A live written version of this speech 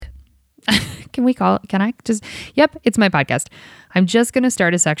Can I just, yep, it's my podcast. I'm just going to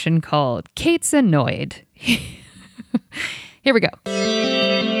start a section called Kate's Annoyed. Here we go.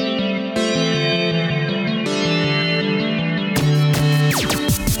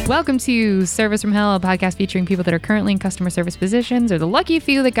 Welcome to Service from Hell, a podcast featuring people that are currently in customer service positions or the lucky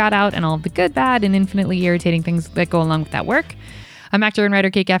few that got out and all of the good, bad, and infinitely irritating things that go along with that work. I'm actor and writer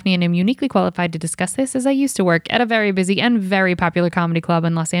Kate Gaffney, and I'm uniquely qualified to discuss this as I used to work at a very busy and very popular comedy club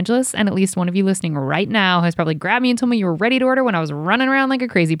in Los Angeles, and at least one of you listening right now has probably grabbed me and told me you were ready to order when I was running around like a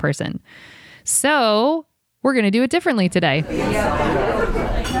crazy person. So we're going to do it differently today.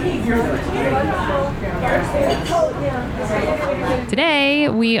 Today,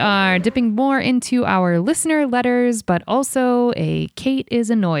 we are dipping more into our listener letters, but also a Kate is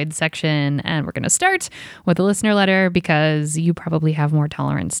Annoyed section. And we're going to start with a listener letter because you probably have more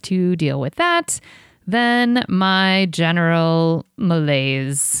tolerance to deal with that than my general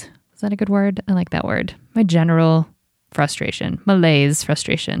malaise. Is that a good word? I like that word. My general frustration. Malaise,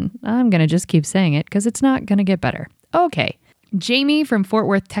 frustration. I'm going to just keep saying it because it's not going to get better. Okay. Jamie from Fort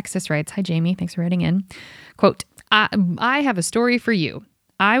Worth, Texas writes, hi, Jamie. Thanks for writing in. Quote, I have a story for you.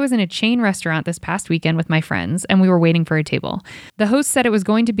 I was in a chain restaurant this past weekend with my friends, and we were waiting for a table. The host said it was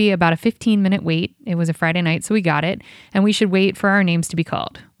going to be about a 15-minute wait. It was a Friday night, so we got it, and we should wait for our names to be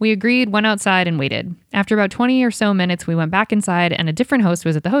called. We agreed, went outside, and waited. After about 20 or so minutes, we went back inside, and a different host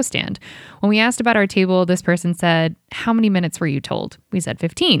was at the host stand. When we asked about our table, this person said, how many minutes were you told? We said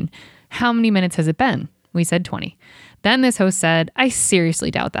 15. How many minutes has it been? We said 20. Then this host said, I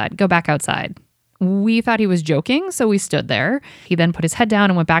seriously doubt that. Go back outside. We thought he was joking, so we stood there. He then put his head down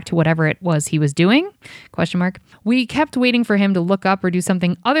and went back to whatever it was he was doing? ? We kept waiting for him to look up or do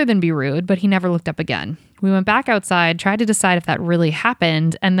something other than be rude, but he never looked up again. We went back outside, tried to decide if that really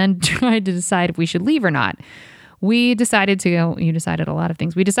happened, and then tried to decide if we should leave or not. We decided to go, you decided a lot of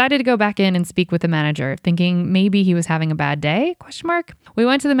things. We decided to go back in and speak with the manager, thinking maybe he was having a bad day, ? We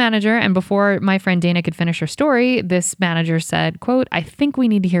went to the manager, and before my friend Dana could finish her story, this manager said, quote, I think we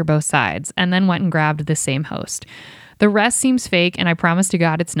need to hear both sides, and then went and grabbed the same host. The rest seems fake, and I promise to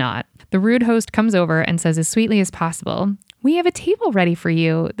God it's not. The rude host comes over and says as sweetly as possible, we have a table ready for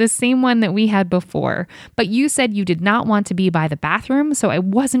you, the same one that we had before, but you said you did not want to be by the bathroom, so I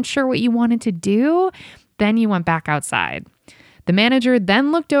wasn't sure what you wanted to do. Then you went back outside. The manager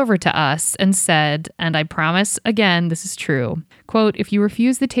then looked over to us and said, and I promise, again, this is true, quote, if you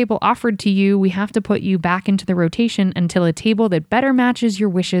refuse the table offered to you, we have to put you back into the rotation until a table that better matches your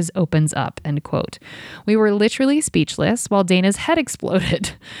wishes opens up, end quote. We were literally speechless while Dana's head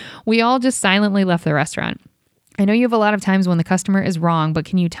exploded. We all just silently left the restaurant. I know you have a lot of times when the customer is wrong, but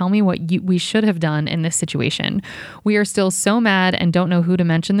can you tell me what we should have done in this situation? We are still so mad and don't know who to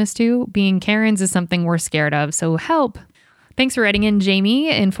mention this to. Being Karens is something we're scared of, so help. Thanks for writing in, Jamie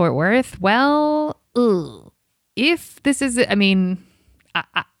in Fort Worth. Well, if this is,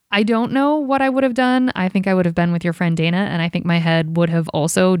 I don't know what I would have done. I think I would have been with your friend Dana, and I think my head would have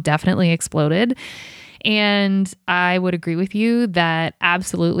also definitely exploded. And I would agree with you that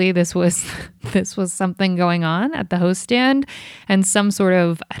absolutely this was something going on at the host stand and some sort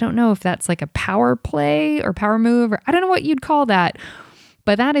of, I don't know if that's like a power play or power move, or I don't know what you'd call that,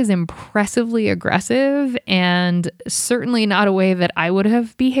 but that is impressively aggressive and certainly not a way that I would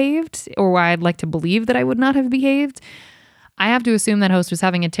have behaved or why I'd like to believe that I would not have behaved. I have to assume that host was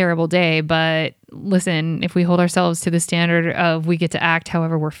having a terrible day, but listen, if we hold ourselves to the standard of we get to act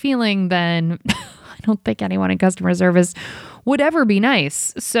however we're feeling, then I don't think anyone in customer service would ever be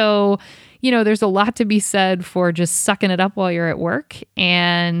nice. So, there's a lot to be said for just sucking it up while you're at work.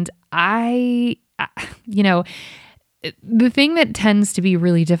 And the thing that tends to be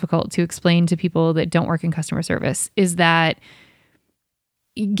really difficult to explain to people that don't work in customer service is that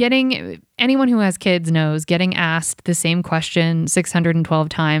anyone who has kids knows getting asked the same question 612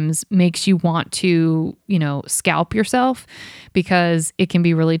 times makes you want to, scalp yourself because it can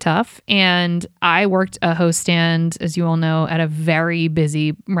be really tough. And I worked a host stand, as you all know, at a very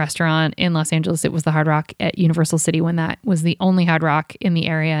busy restaurant in Los Angeles. It was the Hard Rock at Universal City when that was the only Hard Rock in the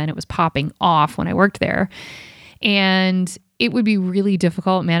area, and it was popping off when I worked there. And it would be really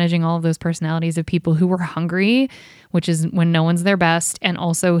difficult managing all of those personalities of people who were hungry, which is when no one's their best, and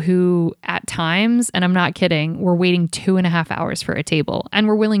also who at times, and I'm not kidding, were waiting 2.5 hours for a table and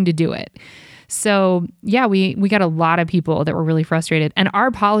were willing to do it. So yeah, we got a lot of people that were really frustrated. And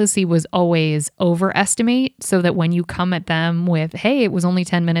our policy was always overestimate so that when you come at them with, hey, it was only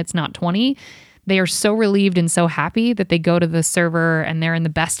 10 minutes, not 20, they are so relieved and so happy that they go to the server and they're in the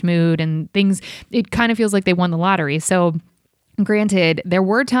best mood and things, it kind of feels like they won the lottery. So granted, there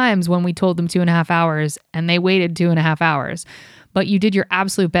were times when we told them 2.5 hours and they waited 2.5 hours. but you did your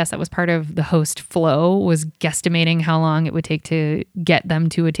absolute best. That was part of the host flow, was guesstimating how long it would take to get them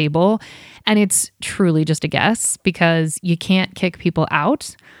to a table. And it's truly just a guess because you can't kick people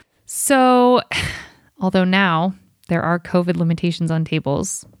out. So, although now there are COVID limitations on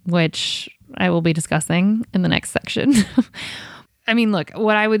tables, which I will be discussing in the next section. I mean, look,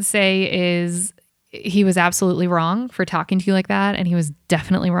 what I would say is he was absolutely wrong for talking to you like that, and he was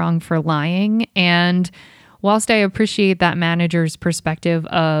definitely wrong for lying. And whilst I appreciate that manager's perspective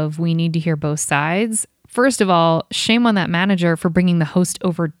of we need to hear both sides, first of all, shame on that manager for bringing the host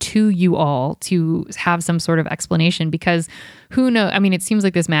over to you all to have some sort of explanation, because who knows? I mean, it seems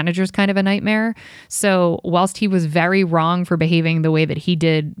like this manager is kind of a nightmare. So whilst he was very wrong for behaving the way that he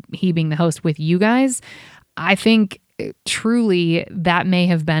did, he being the host with you guys, I think truly that may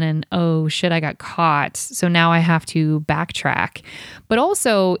have been an, oh shit, I got caught, so now I have to backtrack. But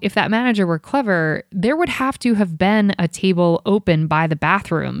also, if that manager were clever, there would have to have been a table open by the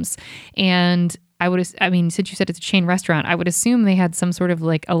bathrooms. And since you said it's a chain restaurant, I would assume they had some sort of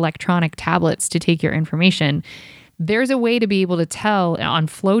like electronic tablets to take your information. There's a way to be able to tell on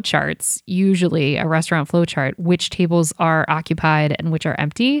flowcharts, usually a restaurant flowchart, which tables are occupied and which are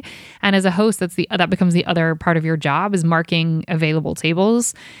empty. And as a host, that becomes the other part of your job, is marking available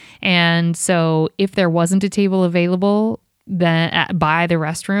tables. And so if there wasn't a table available then by the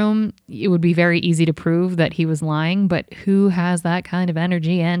restroom, it would be very easy to prove that he was lying. But who has that kind of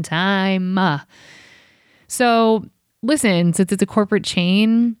energy and time? So listen, since it's a corporate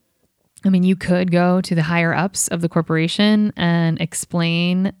chain, I mean, you could go to the higher ups of the corporation and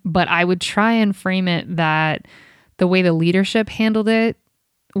explain, but I would try and frame it that the way the leadership handled it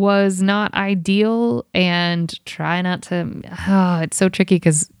was not ideal, and try not to, it's so tricky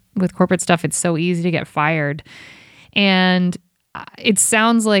because with corporate stuff, it's so easy to get fired. And it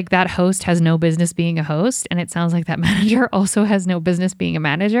sounds like that host has no business being a host, and it sounds like that manager also has no business being a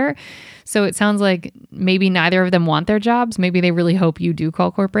manager. So it sounds like maybe neither of them want their jobs. Maybe they really hope you do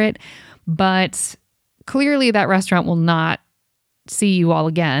call corporate. But clearly that restaurant will not see you all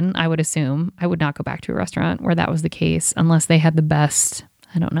again, I would assume. I would not go back to a restaurant where that was the case unless they had the best,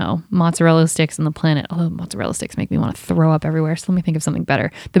 I don't know, mozzarella sticks on the planet. Although mozzarella sticks make me want to throw up everywhere. So let me think of something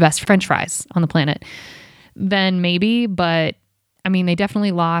better. The best French fries on the planet. Then maybe, but I mean, they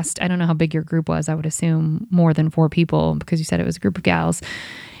definitely lost. I don't know how big your group was. I would assume more than 4 people because you said it was a group of gals.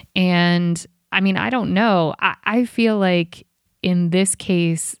 And I mean, I don't know. I feel like in this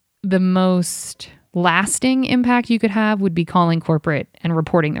case, the most lasting impact you could have would be calling corporate and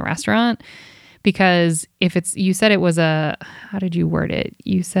reporting the restaurant. Because you said it was how did you word it?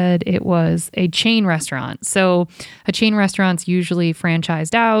 You said it was a chain restaurant. So a chain restaurant's usually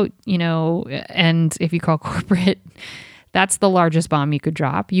franchised out, and if you call corporate, that's the largest bomb you could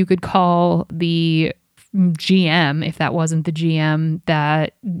drop. You could call the GM, if that wasn't the GM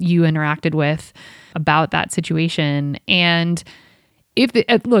that you interacted with about that situation. And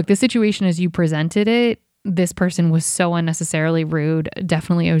the situation as you presented it, this person was so unnecessarily rude,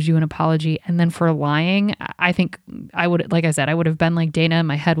 definitely owes you an apology. And then for lying, I think I would have been like Dana,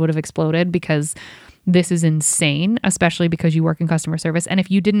 my head would have exploded, because this is insane, especially because you work in customer service. And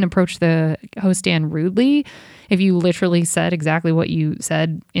if you didn't approach the host stand rudely, if you literally said exactly what you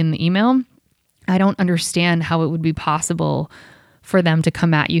said in the email, I don't understand how it would be possible for them to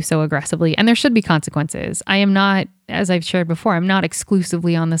come at you so aggressively. And there should be consequences. I am not, as I've shared before, I'm not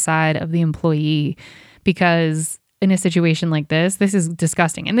exclusively on the side of the employee, because in a situation like this is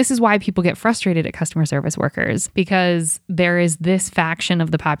disgusting. And this is why people get frustrated at customer service workers, because there is this faction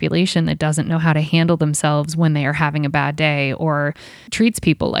of the population that doesn't know how to handle themselves when they are having a bad day or treats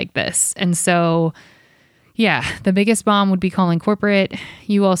people like this. And so, yeah, the biggest bomb would be calling corporate.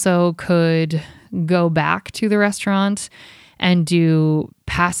 You also could go back to the restaurant and do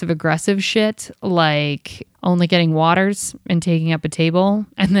passive aggressive shit like only getting waters and taking up a table.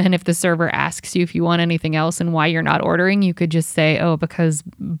 And then if the server asks you if you want anything else and why you're not ordering, you could just say, oh, because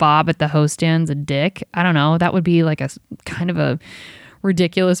Bob at the host stand's a dick. I don't know. That would be like a kind of a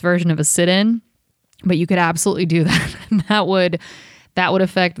ridiculous version of a sit-in, but you could absolutely do that. And that would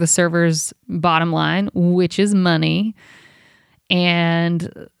affect the server's bottom line, which is money.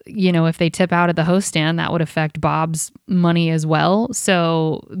 And, if they tip out at the host stand, that would affect Bob's money as well.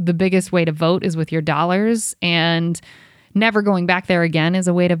 So the biggest way to vote is with your dollars, and never going back there again is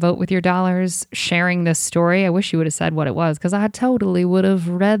a way to vote with your dollars. Sharing this story, I wish you would have said what it was, because I totally would have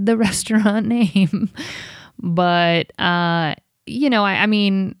read the restaurant name. But, I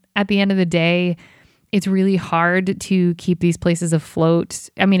mean, at the end of the day, it's really hard to keep these places afloat.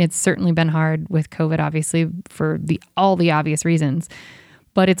 I mean, it's certainly been hard with COVID, obviously, for all the obvious reasons.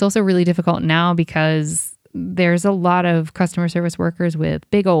 But it's also really difficult now because there's a lot of customer service workers with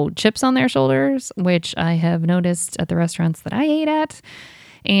big old chips on their shoulders, which I have noticed at the restaurants that I ate at.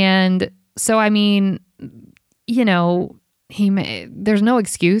 And so, I mean, you know, there's no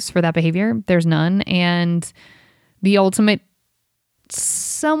excuse for that behavior. There's none. And the ultimate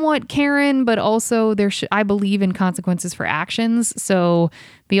somewhat Karen, but also I believe in consequences for actions. So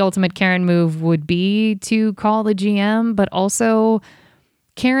the ultimate Karen move would be to call the GM, but also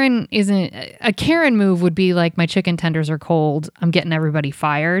a Karen move would be like, my chicken tenders are cold, I'm getting everybody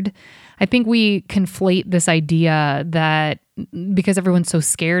fired. I think we conflate this idea that because everyone's so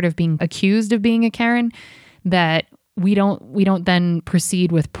scared of being accused of being a Karen, that we don't then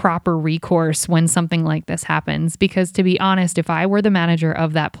proceed with proper recourse when something like this happens. Because to be honest, if I were the manager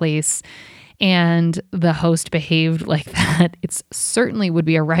of that place and the host behaved like that, it certainly would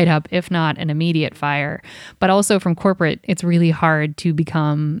be a write-up, if not an immediate fire. But also from corporate, it's really hard to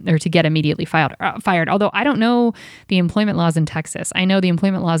get immediately fired. Although I don't know the employment laws in Texas. I know the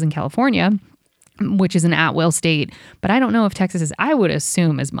employment laws in California, which is an at-will state, but I don't know if Texas is. I would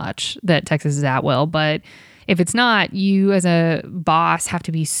assume as much, that Texas is at-will, but if it's not, you as a boss have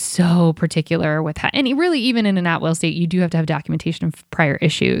to be so particular with and really, even in an at-will state, you do have to have documentation of prior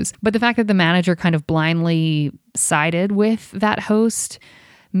issues. But the fact that the manager kind of blindly sided with that host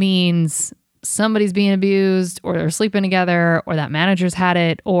means somebody's being abused, or they're sleeping together, or that manager's had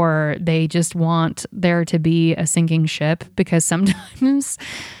it, or they just want there to be a sinking ship. Because sometimes,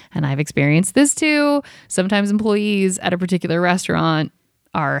 and I've experienced this too, sometimes employees at a particular restaurant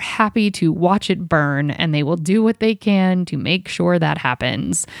are happy to watch it burn, and they will do what they can to make sure that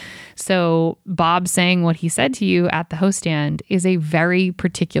happens. So Bob saying what he said to you at the host stand is a very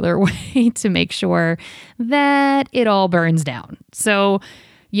particular way to make sure that it all burns down. So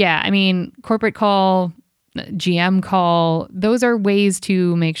yeah, I mean, corporate call, GM call, those are ways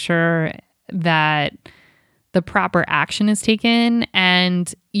to make sure that the proper action is taken.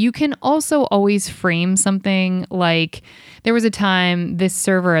 And you can also always frame something like, there was a time this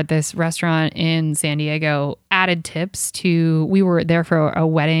server at this restaurant in San Diego added tips we were there for a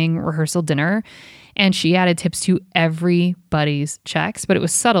wedding rehearsal dinner, and she added tips to everybody's checks, but it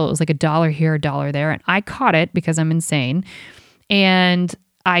was subtle. It was like $1 here, $1 there. And I caught it because I'm insane. And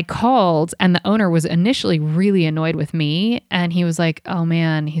I called, and the owner was initially really annoyed with me. And he was like, oh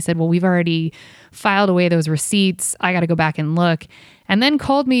man, he said, well, we've already filed away those receipts. I got to go back and look. And then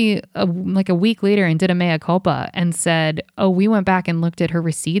called me like a week later and did a mea culpa and said, oh, we went back and looked at her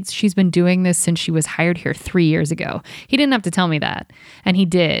receipts. She's been doing this since she was hired here 3 years ago. He didn't have to tell me that. And he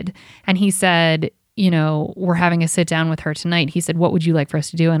did. And he said, you know, we're having a sit down with her tonight. He said, what would you like for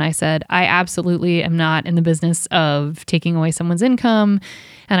us to do? And I said, I absolutely am not in the business of taking away someone's income.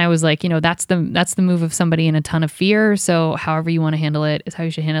 And I was like, you know, that's the move of somebody in a ton of fear. So however you want to handle it is how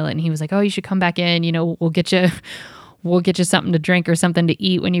you should handle it. And he was like, oh, you should come back in, you know, we'll get you something to drink or something to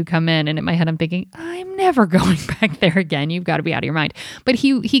eat when you come in. And in my head, I'm thinking, I'm never going back there again. You've got to be out of your mind. But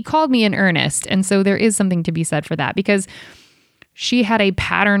he called me in earnest. And so there is something to be said for that, because she had a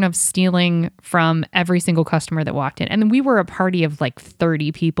pattern of stealing from every single customer that walked in. And we were a party of like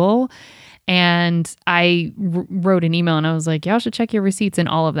 30 people. And I wrote an email and I was like, y'all should check your receipts. And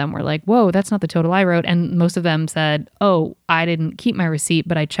all of them were like, whoa, that's not the total I wrote. And most of them said, oh, I didn't keep my receipt,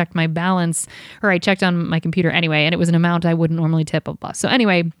 but I checked my balance, or I checked on my computer anyway. And it was an amount I wouldn't normally tip. Blah, blah. So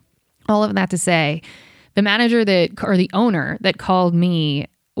anyway, all of that to say, the manager or the owner that called me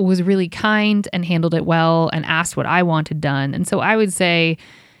was really kind and handled it well and asked what I wanted done. And so I would say,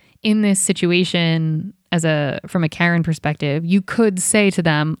 in this situation, from a Karen perspective, you could say to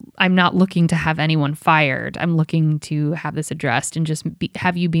them, I'm not looking to have anyone fired. I'm looking to have this addressed and just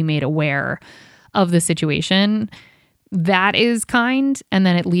have you be made aware of the situation. That is kind. And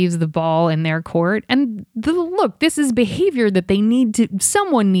then it leaves the ball in their court. And look, this is behavior that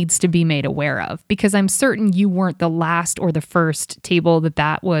someone needs to be made aware of, because I'm certain you weren't the last or the first table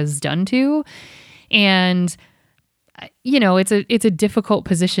that was done to. And you know, it's a difficult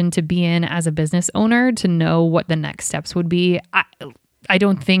position to be in as a business owner, to know what the next steps would be. I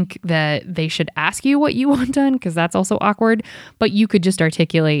don't think that they should ask you what you want done, because that's also awkward, but you could just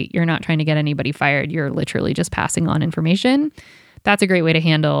articulate, you're not trying to get anybody fired. You're literally just passing on information. That's a great way to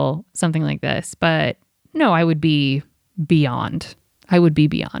handle something like this. But no, I would be beyond.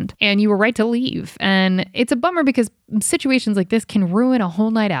 And you were right to leave. And it's a bummer, because situations like this can ruin a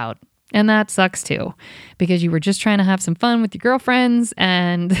whole night out. And that sucks too, because you were just trying to have some fun with your girlfriends,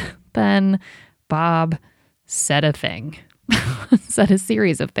 and then Bob said a thing, said a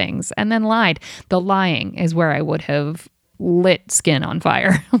series of things, and then lied. The lying is where I would have lit skin on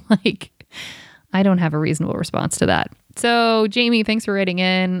fire. Like, I don't have a reasonable response to that. So Jamie, thanks for writing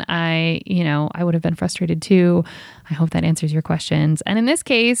in. I would have been frustrated too. I hope that answers your questions. And in this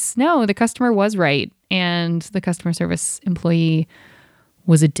case, no, the customer was right. And the customer service employee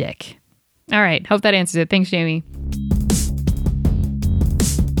was a dick. All right. Hope that answers it. Thanks, Jamie.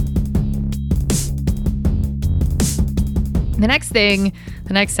 The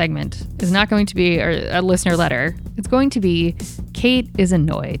next segment is not going to be a listener letter. It's going to be Kate is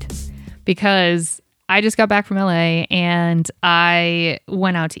annoyed because I just got back from LA and I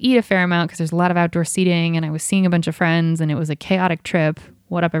went out to eat a fair amount because there's a lot of outdoor seating and I was seeing a bunch of friends and it was a chaotic trip.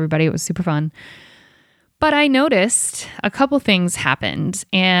 What up, everybody? It was super fun. But I noticed a couple things happened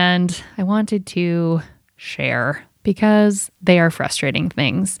and I wanted to share because they are frustrating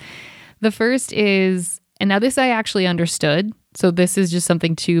things. The first is, and now this I actually understood. So this is just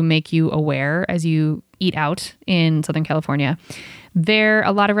something to make you aware as you eat out in Southern California.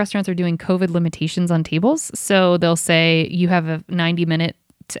 A lot of restaurants are doing COVID limitations on tables. So they'll say you have a 90-minute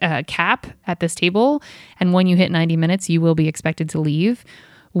cap at this table. And when you hit 90 minutes, you will be expected to leave.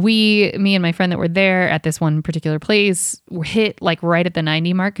 Me and my friend that were there at this one particular place were hit like right at the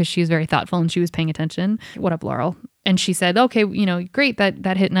 90 mark because she was very thoughtful and she was paying attention. What up, Laurel? And she said, okay, great,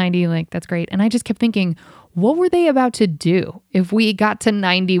 that hit 90, like that's great. And I just kept thinking, what were they about to do if we got to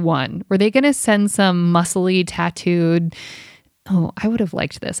 91? Were they going to send some muscly, tattooed... Oh, I would have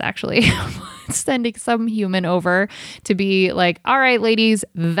liked this actually. Sending some human over to be like, all right, ladies,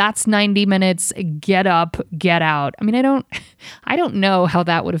 that's 90 minutes. Get up, get out. I mean, I don't know how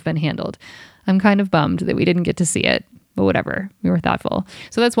that would have been handled. I'm kind of bummed that we didn't get to see it, but whatever. We were thoughtful.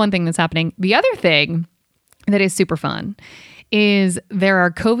 So that's one thing that's happening. The other thing that is super fun is there are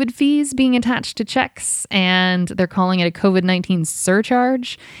COVID fees being attached to checks and they're calling it a COVID-19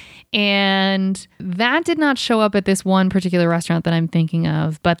 surcharge. And that did not show up at this one particular restaurant that I'm thinking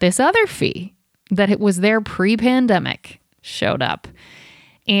of, but this other fee that it was there pre-pandemic showed up.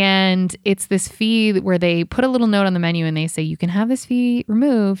 And it's this fee where they put a little note on the menu and they say, you can have this fee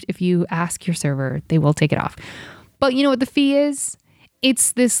removed if you ask your server, they will take it off. But you know what the fee is?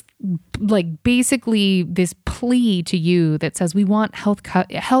 It's this, like, basically this plea to you that says we want health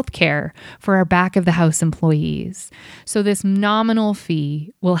care for our back of the house employees. So this nominal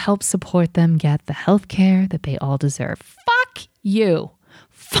fee will help support them get the health care that they all deserve. Fuck you.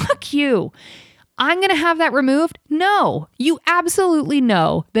 Fuck you. I'm going to have that removed? No, you absolutely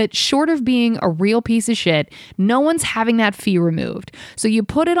know that short of being a real piece of shit, no one's having that fee removed. So you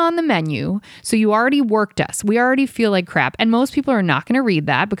put it on the menu. So you already worked us. We already feel like crap. And most people are not going to read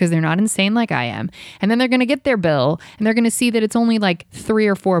that because they're not insane like I am. And then they're going to get their bill and they're going to see that it's only like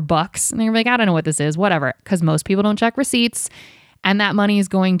 $3 or $4. And they're like, I don't know what this is, whatever. Because most people don't check receipts. And that money is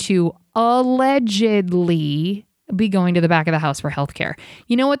going to allegedly be going to the back of the house for healthcare.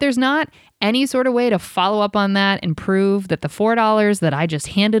 You know what? There's not any sort of way to follow up on that and prove that the $4 that I just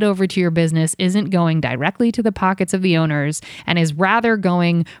handed over to your business isn't going directly to the pockets of the owners and is rather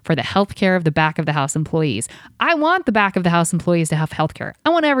going for the healthcare of the back of the house employees. I want the back of the house employees to have healthcare. I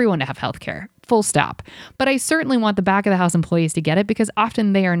want everyone to have healthcare. Full stop. But I certainly want the back of the house employees to get it because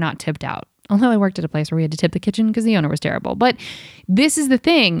often they are not tipped out. Although I worked at a place where we had to tip the kitchen because the owner was terrible. But this is the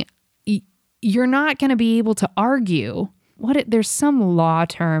thing. You're not going to be able to argue. There's some law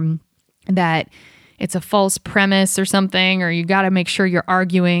term that it's a false premise or something, or you got to make sure you're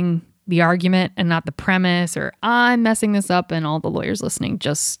arguing the argument and not the premise, or I'm messing this up and all the lawyers listening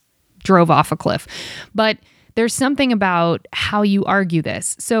just drove off a cliff. But there's something about how you argue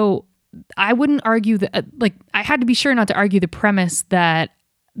this. So I wouldn't argue that, I had to be sure not to argue the premise that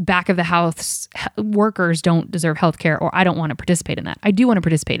back of the house workers don't deserve healthcare, or I don't want to participate in that. I do want to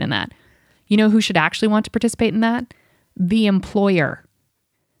participate in that. You know who should actually want to participate in that? The employer,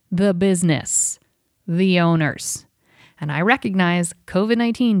 the business, the owners. And I recognize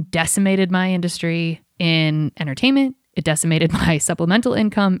COVID-19 decimated my industry in entertainment. It decimated my supplemental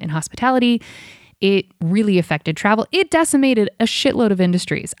income in hospitality. It really affected travel. It decimated a shitload of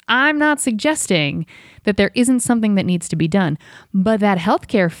industries. I'm not suggesting that there isn't something that needs to be done, but that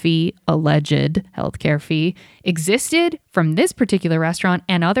healthcare fee, alleged healthcare fee, existed from this particular restaurant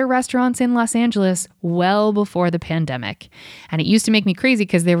and other restaurants in Los Angeles well before the pandemic. And it used to make me crazy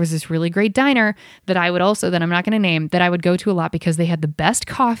because there was this really great diner that I'm not going to name, that I would go to a lot because they had the best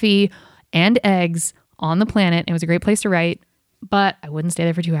coffee and eggs on the planet. It was a great place to write. But I wouldn't stay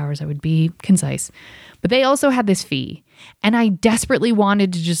there for 2 hours. I would be concise. But they also had this fee. And I desperately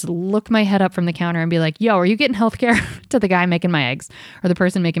wanted to just look my head up from the counter and be like, yo, are you getting healthcare to the guy making my eggs or the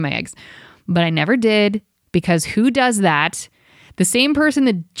person making my eggs? But I never did, because who does that? The same person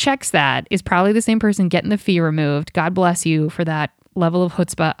that checks that is probably the same person getting the fee removed. God bless you for that level of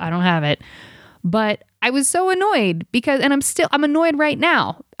chutzpah. I don't have it. But I was so annoyed because, and I'm annoyed right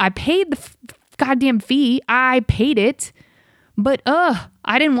now. I paid the goddamn fee. I paid it, but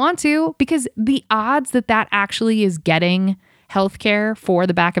I didn't want to, because the odds that actually is getting healthcare for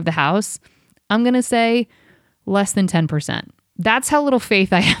the back of the house, I'm going to say less than 10%. That's how little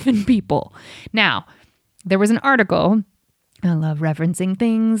faith I have in people. Now, there was an article. I love referencing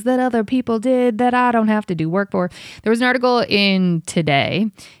things that other people did that I don't have to do work for. There was an article in Today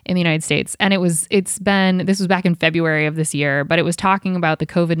in the United States, and this was back in February of this year, but it was talking about the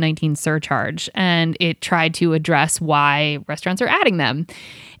COVID-19 surcharge, and it tried to address why restaurants are adding them.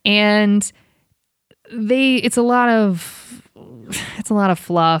 And it's a lot of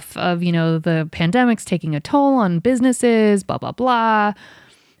fluff of, the pandemic's taking a toll on businesses, blah, blah, blah.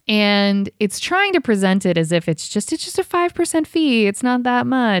 And it's trying to present it as if it's just a 5% fee. It's not that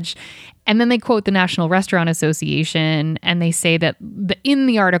much. And then they quote the National Restaurant Association, and they say that in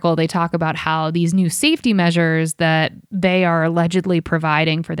the article, they talk about how these new safety measures that they are allegedly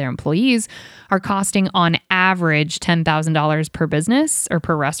providing for their employees are costing on average $10,000 per business, or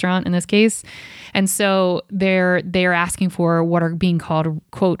per restaurant in this case. And so they're asking for what are being called,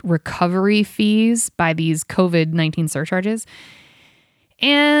 quote, recovery fees by these COVID-19 surcharges.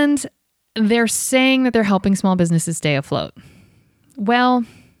 And they're saying that they're helping small businesses stay afloat. Well,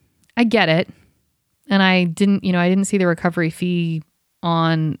 I get it. And I didn't see the recovery fee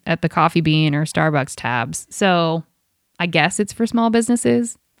at the Coffee Bean or Starbucks tabs. So I guess it's for small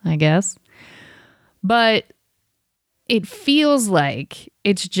businesses, I guess. But it feels like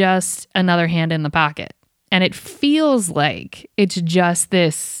it's just another hand in the pocket. And it feels like it's just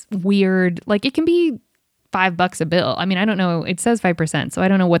this weird, like it can be $5 a bill. I mean, I don't know. It says 5%, so I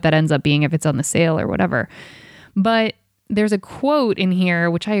don't know what that ends up being if it's on the sale or whatever. But there's a quote in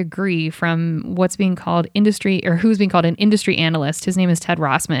here, which I agree, from who's being called an industry analyst. His name is Ted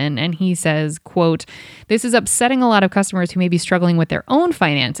Rossman, and he says, quote, "This is upsetting a lot of customers who may be struggling with their own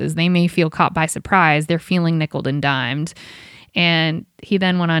finances. They may feel caught by surprise. They're feeling nickeled and dimed." And he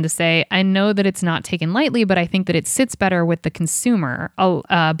then went on to say, "I know that it's not taken lightly, but I think that it sits better with the consumer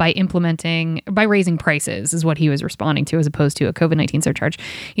by raising prices," is what he was responding to, as opposed to a COVID-19 surcharge.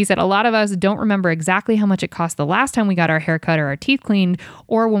 He said, "A lot of us don't remember exactly how much it cost the last time we got our hair cut or our teeth cleaned,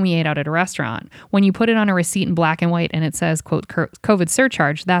 or when we ate out at a restaurant. When you put it on a receipt in black and white and it says, quote, COVID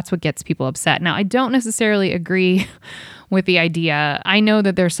surcharge, that's what gets people upset." Now, I don't necessarily agree with the idea. I know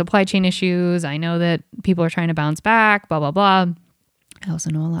that there's supply chain issues. I know that people are trying to bounce back, blah, blah, blah. I also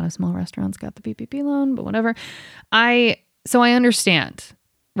know a lot of small restaurants got the PPP loan, but whatever. So I understand,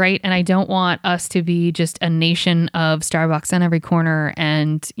 right? And I don't want us to be just a nation of Starbucks on every corner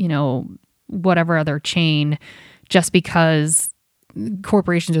and, whatever other chain, just because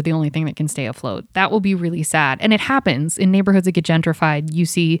corporations are the only thing that can stay afloat. That will be really sad. And it happens in neighborhoods that get gentrified. You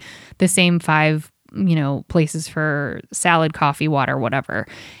see the same 5 places for salad, coffee, water, whatever.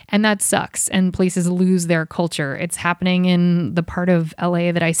 And that sucks. And places lose their culture. It's happening in the part of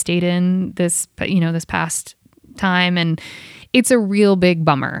LA that I stayed in this past time. And it's a real big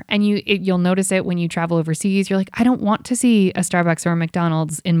bummer. And you'll notice it when you travel overseas. You're like, I don't want to see a Starbucks or a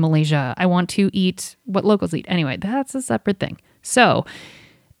McDonald's in Malaysia. I want to eat what locals eat. Anyway, that's a separate thing. So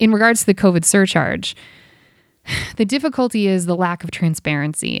in regards to the COVID surcharge, the difficulty is the lack of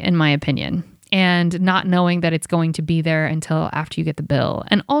transparency, in my opinion, and not knowing that it's going to be there until after you get the bill.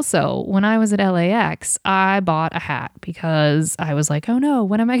 And also, when I was at LAX, I bought a hat because I was like, oh no,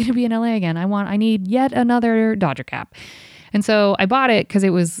 when am I going to be in LA again? I need yet another Dodger cap. And so I bought it because it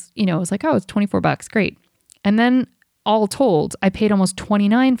was, it was like, oh, it's $24. Great. And then all told, I paid almost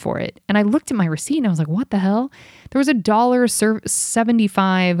 $29 for it. And I looked at my receipt and I was like, what the hell? There was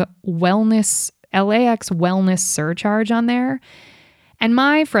 $1.75 LAX wellness surcharge on there. And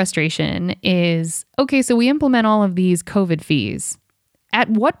my frustration is, okay, so we implement all of these COVID fees. At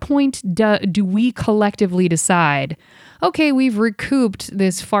what point do we collectively decide, okay, we've recouped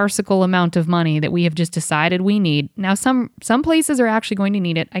this farcical amount of money that we have just decided we need? Now, some places are actually going to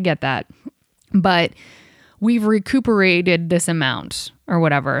need it. I get that. But we've recuperated this amount or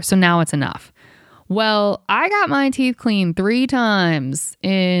whatever, so now it's enough. Well, I got my teeth cleaned 3 times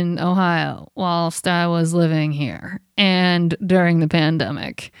in Ohio whilst I was living here and during the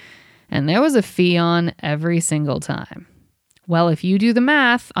pandemic. And there was a fee on every single time. Well, if you do the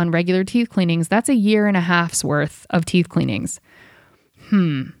math on regular teeth cleanings, that's a 1.5 years worth of teeth cleanings.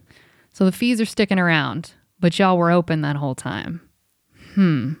 So the fees are sticking around, but y'all were open that whole time.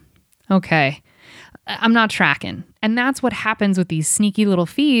 Okay. I'm not tracking. And that's what happens with these sneaky little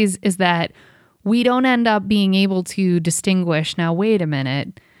fees, is that we don't end up being able to distinguish, now, wait a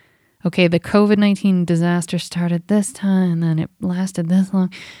minute, okay, the COVID-19 disaster started this time and then it lasted this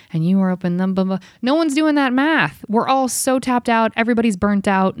long and you were open, blah, blah, blah. No one's doing that math. We're all so tapped out. Everybody's burnt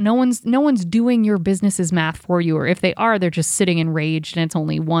out. No one's doing your business's math for you. Or if they are, they're just sitting enraged and it's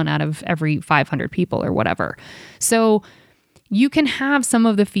only one out of every 500 people or whatever. So you can have some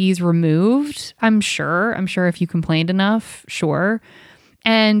of the fees removed, I'm sure. If you complained enough, sure.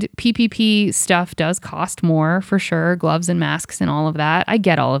 And PPP stuff does cost more for sure, gloves and masks and all of that. I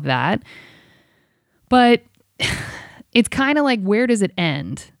get all of that. But it's kind of like, where does it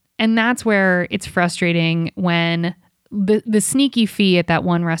end? And that's where it's frustrating when the sneaky fee at that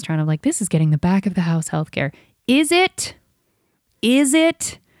one restaurant of like, this is getting the back of the house healthcare. Is it?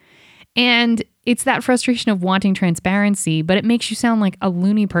 And it's that frustration of wanting transparency, but it makes you sound like a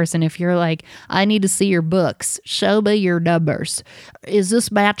loony person if you're like, I need to see your books. Show me your numbers. Is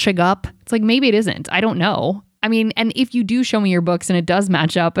this matching up? It's like, maybe it isn't. I don't know. I mean, and if you do show me your books and it does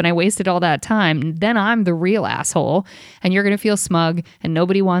match up and I wasted all that time, then I'm the real asshole and you're going to feel smug and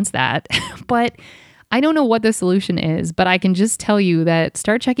nobody wants that. But I don't know what the solution is, but I can just tell you that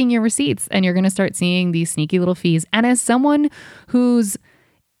start checking your receipts and you're going to start seeing these sneaky little fees. And as someone who's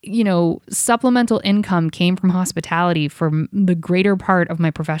supplemental income came from hospitality for the greater part of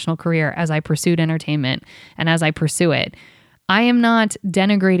my professional career as I pursued entertainment and as I pursue it. I am not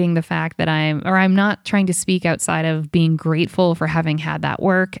denigrating the fact that I'm not trying to speak outside of being grateful for having had that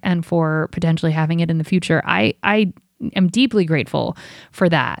work and for potentially having it in the future. I am deeply grateful for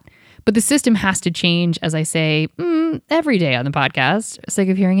that. But the system has to change, as I say, every day on the podcast. Sick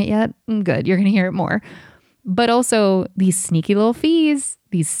of hearing it yet? Good. You're going to hear it more. But also these sneaky little fees.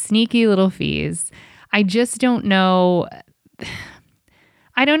 I just don't know.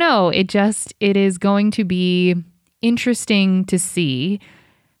 I don't know. It is going to be interesting to see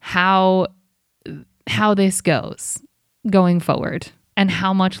how this goes going forward and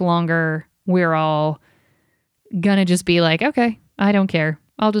how much longer we're all gonna just be like, okay, I don't care.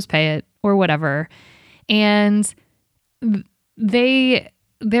 I'll just pay it or whatever. And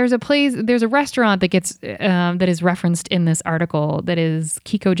there's a restaurant that gets that is referenced in this article that is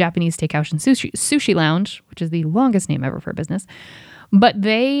Kiko Japanese Steakhouse and Sushi Lounge, which is the longest name ever for a business. But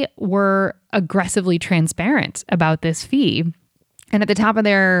they were aggressively transparent about this fee. And at the top of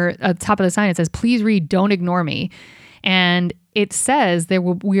the sign, it says, please read, don't ignore me. And it says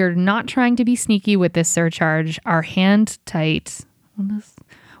we are not trying to be sneaky with this surcharge. Our hand tight.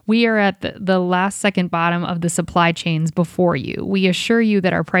 We are at the last second bottom of the supply chains before you. We assure you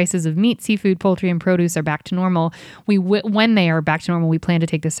that our prices of meat, seafood, poultry, and produce are back to normal. When they are back to normal, we plan to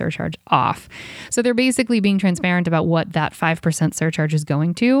take the surcharge off. So they're basically being transparent about what that 5% surcharge is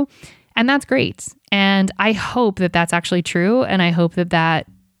going to. And that's great. And I hope that that's actually true. And I hope that that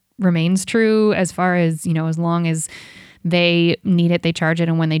remains true as far as, as long as they need it, they charge it.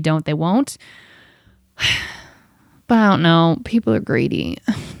 And when they don't, they won't. But I don't know. People are greedy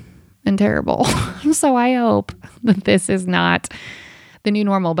and terrible. So I hope that this is not the new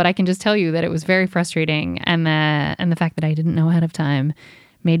normal. But I can just tell you that it was very frustrating. And the fact that I didn't know ahead of time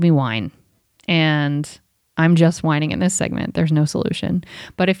made me whine. And I'm just whining in this segment. There's no solution.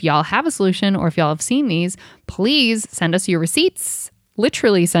 But if y'all have a solution or if y'all have seen these, please send us your receipts.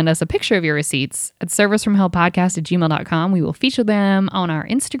 Literally send us a picture of your receipts at servicefromhellpodcast@gmail.com. We will feature them on our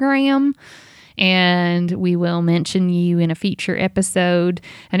Instagram. And we will mention you in a feature episode.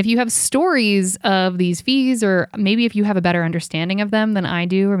 And if you have stories of these fees, or maybe if you have a better understanding of them than I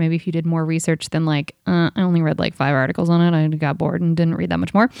do, or maybe if you did more research than I only read 5 articles on it. I got bored and didn't read that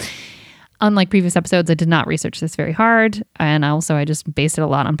much more. Unlike previous episodes, I did not research this very hard. And also, I just based it a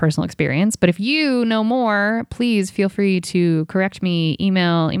lot on personal experience. But if you know more, please feel free to correct me.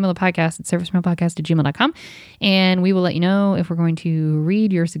 Email the podcast at servicefromhellpodcast@gmail.com. And we will let you know if we're going to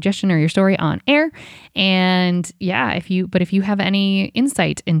read your suggestion or your story on air. And yeah, if you have any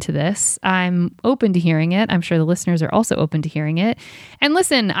insight into this, I'm open to hearing it. I'm sure the listeners are also open to hearing it. And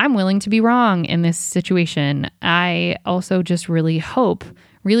listen, I'm willing to be wrong in this situation. I also just really hope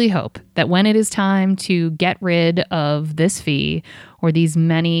that when it is time to get rid of this fee or these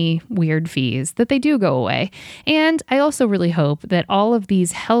many weird fees, that they do go away. And I also really hope that all of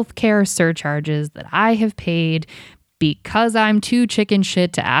these healthcare surcharges that I have paid because I'm too chicken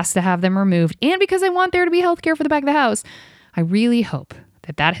shit to ask to have them removed and because I want there to be healthcare for the back of the house, I really hope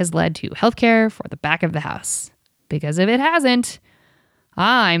that has led to healthcare for the back of the house. Because if it hasn't,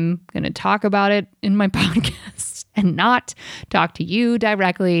 I'm going to talk about it in my podcast and not talk to you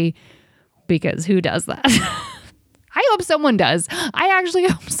directly, because who does that? I hope someone does. I actually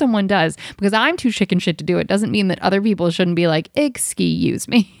hope someone does, because I'm too chicken shit to do it. Doesn't mean that other people shouldn't be like, excuse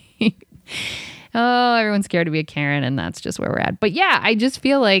me. Oh, everyone's scared to be a Karen, and that's just where we're at. But yeah, I just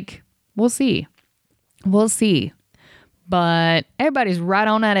feel like We'll see. We'll see. But everybody's right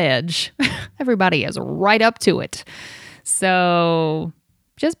on that edge. Everybody is right up to it. So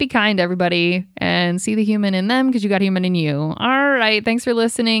just be kind to everybody and see the human in them because you got human in you. All right. Thanks for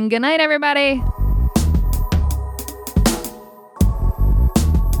listening. Good night, everybody.